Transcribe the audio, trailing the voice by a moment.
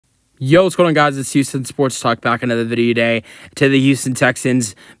Yo, what's going on, guys? It's Houston Sports Talk, back another video today. To the Houston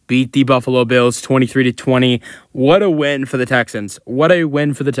Texans beat the Buffalo Bills 23-20. What a win for the Texans. What a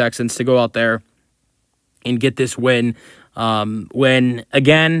win for the Texans to go out there and get this win. When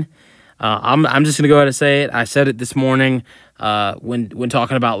again, I'm just going to go ahead and say it. I said it this morning when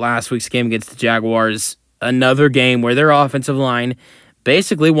talking about last week's game against the Jaguars. Another game where their offensive line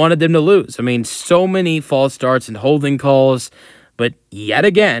basically wanted them to lose. I mean, so many false starts and holding calls. But yet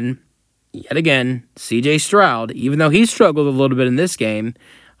again, C.J. Stroud, even though he struggled a little bit in this game,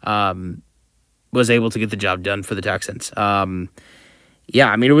 was able to get the job done for the Texans. Yeah,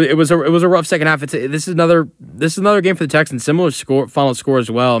 I mean, it was a rough second half. This is another game for the Texans. Similar final score as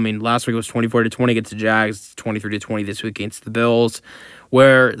well. I mean, last week it was 24-20 against the Jags, 23-20 this week against the Bills,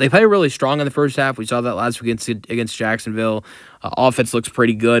 where they played really strong in the first half. We saw that last week against Jacksonville. Offense looks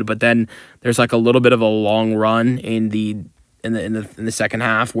pretty good, but then there's like a little bit of a long run in the second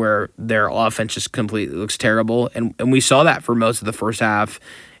half where their offense just completely looks terrible. And we saw that for most of the first half.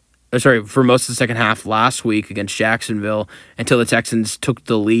 For most of the second half last week against Jacksonville, until the Texans took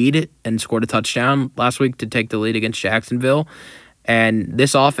the lead and scored a touchdown last week to take the lead against Jacksonville. And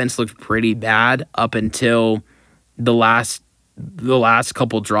this offense looked pretty bad up until the last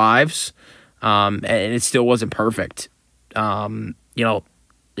couple drives. And it still wasn't perfect. I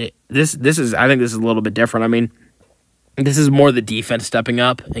think this is a little bit different. I mean, this is more the defense stepping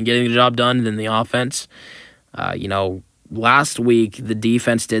up and getting the job done than the offense. Last week, the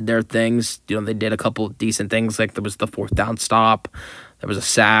defense did their things. They did a couple decent things, like there was the fourth down stop. There was a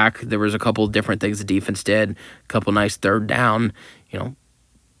sack. There was a couple different things the defense did. A couple nice third down,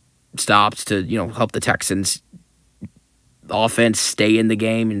 stops to, help the Texans offense stay in the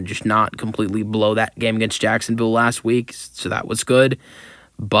game and just not completely blow that game against Jacksonville last week. So that was good.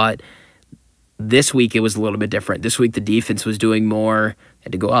 But this week, it was a little bit different. This week, the defense was doing more. They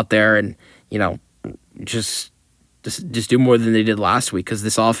had to go out there and, just do more than they did last week, because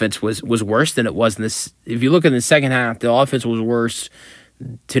this offense was worse than it was in this. If you look in the second half, the offense was worse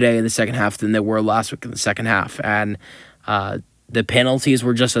today in the second half than they were last week in the second half. And the penalties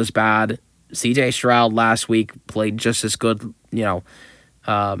were just as bad. C.J. Stroud last week played just as good, played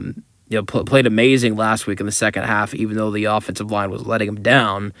amazing last week in the second half, even though the offensive line was letting him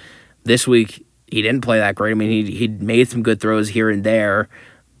down. This week, he didn't play that great. I mean, he made some good throws here and there,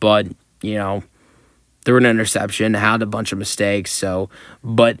 but, threw an interception, had a bunch of mistakes.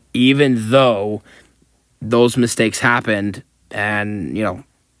 But even though those mistakes happened, and,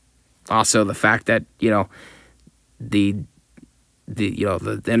 also the fact that, the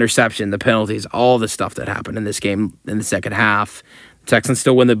interception, the penalties, all the stuff that happened in this game in the second half, the Texans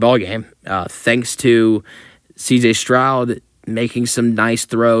still win the ballgame, thanks to C.J. Stroud making some nice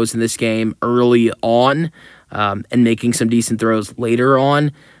throws in this game early on, and making some decent throws later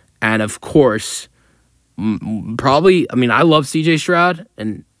on. And, of course, I love C.J. Stroud,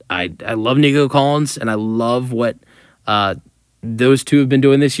 and I love Nico Collins, and I love what those two have been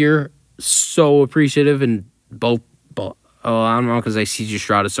doing this year. So appreciative, and both I don't know, because C.J.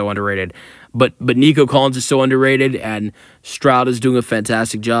 Stroud is so underrated. But Nico Collins is so underrated, and Stroud is doing a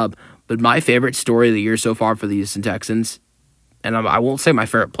fantastic job. But my favorite story of the year so far for the Houston Texans, and I won't say my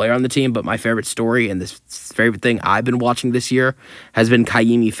favorite player on the team, but my favorite story and this favorite thing I've been watching this year has been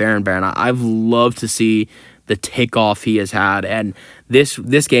Fairbairn. I've loved to see the takeoff he has had, and this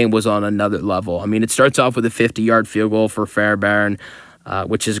game was on another level. I mean, it starts off with a 50-yard field goal for Fairbairn,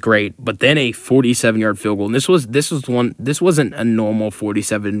 which is great, but then a 47-yard field goal. And this wasn't a normal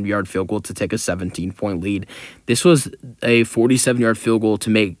 47-yard field goal to take a 17-point lead. This was a 47-yard field goal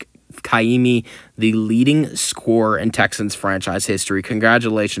to make Kaimi the leading scorer in Texans franchise history.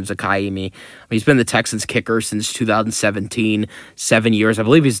 Congratulations to Kaimi. He's been the Texans kicker since 2017, 7 years. I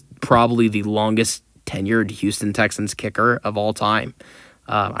believe he's probably the longest tenured Houston Texans kicker of all time.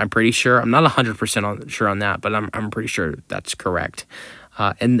 I'm pretty sure. I'm not 100% sure on that, but I'm pretty sure that's correct.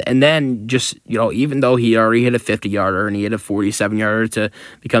 And then just, even though he already hit a 50-yarder and he hit a 47-yarder to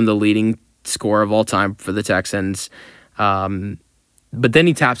become the leading scorer of all time for the Texans, but then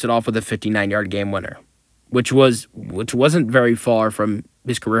he taps it off with a 59-yard game winner, which wasn't very far from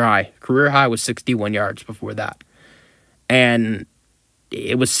his career high. Career high was 61 yards before that, and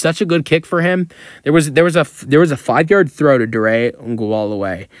it was such a good kick for him. There was a 5-yard throw to Dre and go all the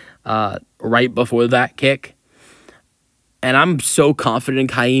way right before that kick, and I'm so confident in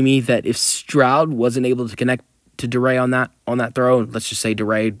Kaimi that if Stroud wasn't able to connect to Dre on that throw, let's just say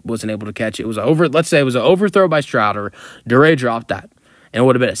Dre wasn't able to catch it. Let's say it was an overthrow by Stroud, or Dre dropped that, and it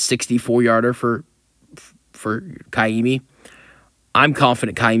would have been a 64-yarder for Kaimi. I'm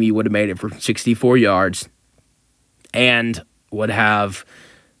confident Kaimi would have made it for 64 yards and would have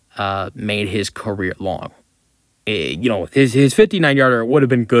made his career long. His 59-yarder would have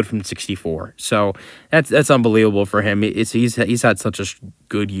been good from 64. So that's unbelievable for him. He's had such a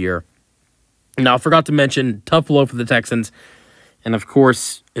good year. Now, I forgot to mention, tough blow for the Texans. And, of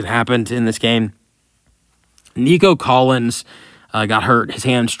course, it happened in this game. Nico Collins got hurt, his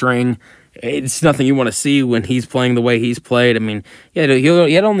hamstring. It's nothing you want to see when he's playing the way he's played. I mean, he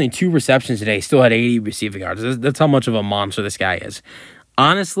had only 2 receptions today. He still had 80 receiving yards. That's how much of a monster this guy is.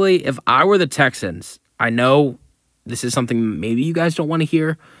 Honestly, if I were the Texans, I know this is something maybe you guys don't want to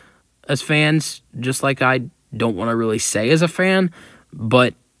hear as fans, just like I don't want to really say as a fan,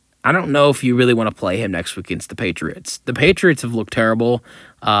 but I don't know if you really want to play him next week against the Patriots. The Patriots have looked terrible.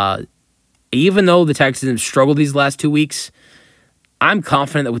 Even though the Texans have struggled these last 2 weeks, I'm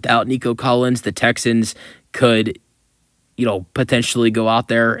confident that without Nico Collins, the Texans could, potentially go out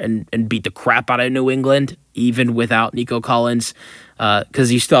there and beat the crap out of New England, even without Nico Collins,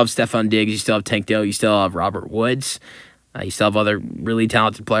 because you still have Stephon Diggs, you still have Tank Dell, you still have Robert Woods, you still have other really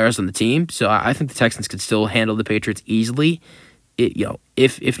talented players on the team. So I think the Texans could still handle the Patriots easily.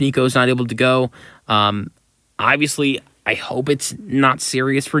 If Nico's not able to go, obviously I hope it's not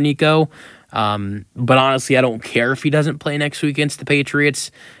serious for Nico. But honestly, I don't care if he doesn't play next week against the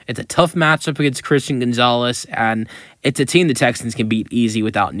Patriots. It's a tough matchup against Christian Gonzalez, and it's a team the Texans can beat easy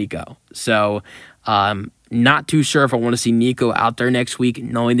without Nico. So, not too sure if I want to see Nico out there next week,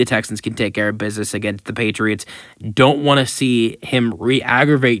 knowing the Texans can take care of business against the Patriots. Don't want to see him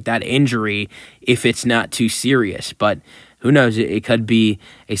re-aggravate that injury if it's not too serious, but who knows? It could be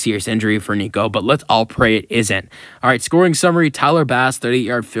a serious injury for Nico, but let's all pray it isn't. All right, scoring summary, Tyler Bass,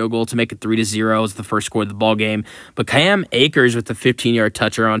 38-yard field goal to make it 3-0 as the first score of the ball game. But Cam Akers with the 15-yard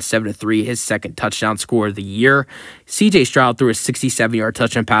touchdown on 7-3, his second touchdown score of the year. CJ Stroud threw a 67-yard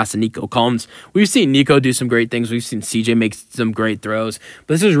touchdown pass to Nico Collins. We've seen Nico do some great things. We've seen CJ make some great throws.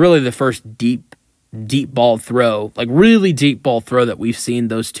 But this is really the first deep ball throw, like really deep ball throw that we've seen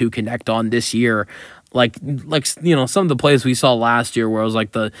those two connect on this year. Like some of the plays we saw last year where it was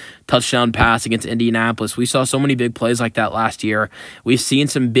like the touchdown pass against Indianapolis. We saw so many big plays like that last year. We've seen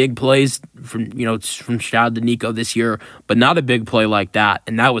some big plays from Stroud to Nico this year, but not a big play like that.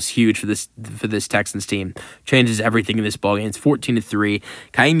 And that was huge for this Texans team. Changes everything in this ballgame. It's 14-3.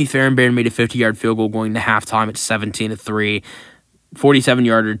 Kaimi Fairbairn made a 50-yard field goal going to halftime at 17-3.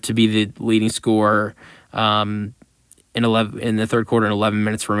 47-yarder to be the leading scorer. In the third quarter, and 11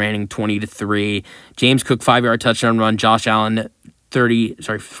 minutes remaining, 20-3. James Cook 5-yard touchdown run. Josh Allen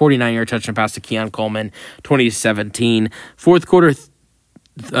 49-yard touchdown pass to Keon Coleman, 20-17. Fourth quarter,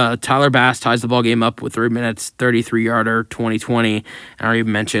 Tyler Bass ties the ball game up with 3 minutes, 33-yarder, 20-20. I already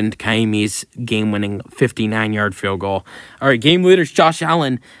mentioned Kaimi's game-winning 59-yard field goal. All right, game leaders, Josh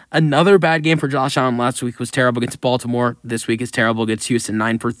Allen. Another bad game for Josh Allen. Last week was terrible against Baltimore. This week is terrible against Houston,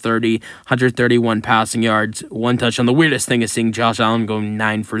 9 for 30, 131 passing yards, 1 touchdown. The weirdest thing is seeing Josh Allen go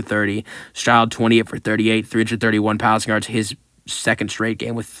 9 for 30. Stroud, 28 for 38, 331 passing yards. His second straight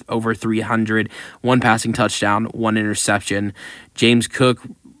game with over 300, 1 passing touchdown, 1 interception. James Cook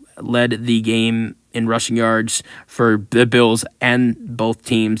led the game in rushing yards for the Bills and both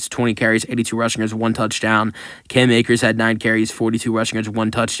teams, 20 carries, 82 rushing yards, 1 touchdown. Cam Akers had 9 carries, 42 rushing yards,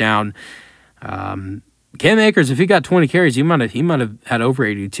 1 touchdown. Cam Akers, if he got 20 carries, he might have had over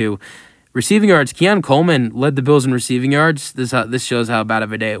 82. Receiving yards, Keon Coleman led the Bills in receiving yards. This shows how bad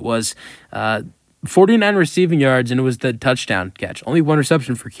of a day it was. 49 receiving yards, and it was the touchdown catch. Only 1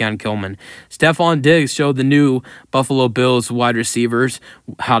 reception for Keon Coleman. Stephon Diggs showed the new Buffalo Bills wide receivers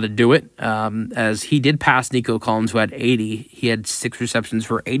how to do it, as he did pass Nico Collins, who had 80. He had 6 receptions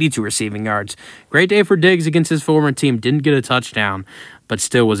for 82 receiving yards. Great day for Diggs against his former team. Didn't get a touchdown, but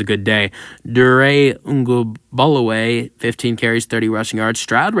still was a good day. Dure Ungobalowe, 15 carries, 30 rushing yards.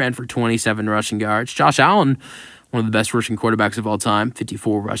 Stroud ran for 27 rushing yards. Josh Allen, one of the best rushing quarterbacks of all time,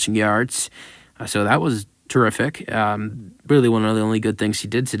 54 rushing yards. So that was terrific. Really one of the only good things he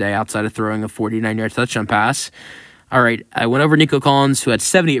did today outside of throwing a 49-yard touchdown pass. All right, I went over Nico Collins, who had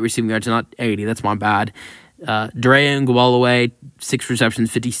 78 receiving yards, not 80. That's my bad. Dre Ngwalaway, 6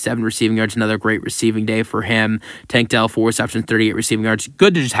 receptions, 57 receiving yards. Another great receiving day for him. Tank Dell, 4 receptions, 38 receiving yards.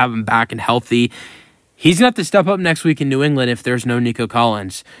 Good to just have him back and healthy. He's going to have to step up next week in New England if there's no Nico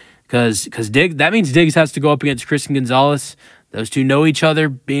Collins. Because that means Diggs has to go up against Christian Gonzalez. Those two know each other,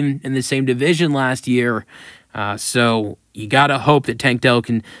 being in the same division last year. So you got to hope that Tank Dell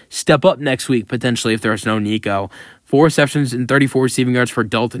can step up next week, potentially, if there's no Nico. 4 receptions and 34 receiving yards for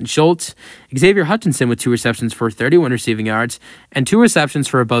Dalton Schultz. Xavier Hutchinson with 2 receptions for 31 receiving yards. And 2 receptions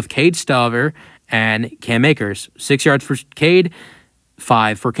for both Cade Stover and Cam Akers. 6 yards for Cade,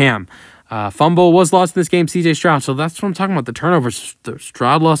 5 for Cam. Fumble was lost in this game, C.J. Stroud. So that's what I'm talking about, the turnovers.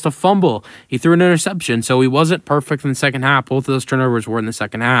 Stroud lost a fumble. He threw an interception, so he wasn't perfect in the second half. Both of those turnovers were in the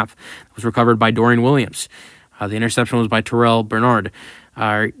second half. It was recovered by Dorian Williams. The interception was by Terrell Bernard.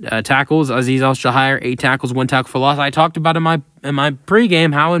 Tackles, Azeez Al-Shaair, 8 tackles, 1 tackle for loss. I talked about in my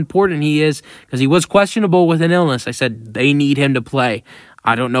pregame how important he is because he was questionable with an illness. I said they need him to play.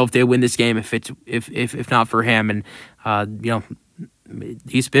 I don't know if they win this game if not for him. And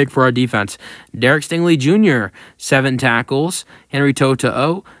he's big for our defense. Derek Stingley Jr., 7 tackles. Henry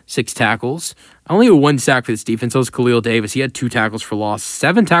To'oTo'o, 6 tackles. Only 1 sack for this defense. So was Khalil Davis. He had 2 tackles for loss.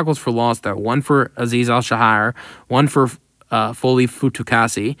 7 tackles for loss, though. 1 for Azeez Al-Shaair, 1 for Foley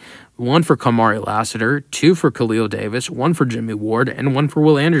Futukasi, 1 for Kamari Lassiter, 2 for Khalil Davis, 1 for Jimmy Ward, and 1 for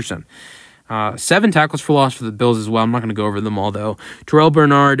Will Anderson. 7 tackles for loss for the Bills as well. I'm not going to go over them all, though. Terrell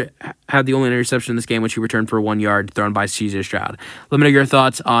Bernard had the only interception in this game, which he returned for 1 yard, thrown by C.J. Stroud. Let me know your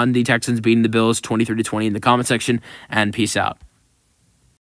thoughts on the Texans beating the Bills 23-20 in the comment section, and peace out.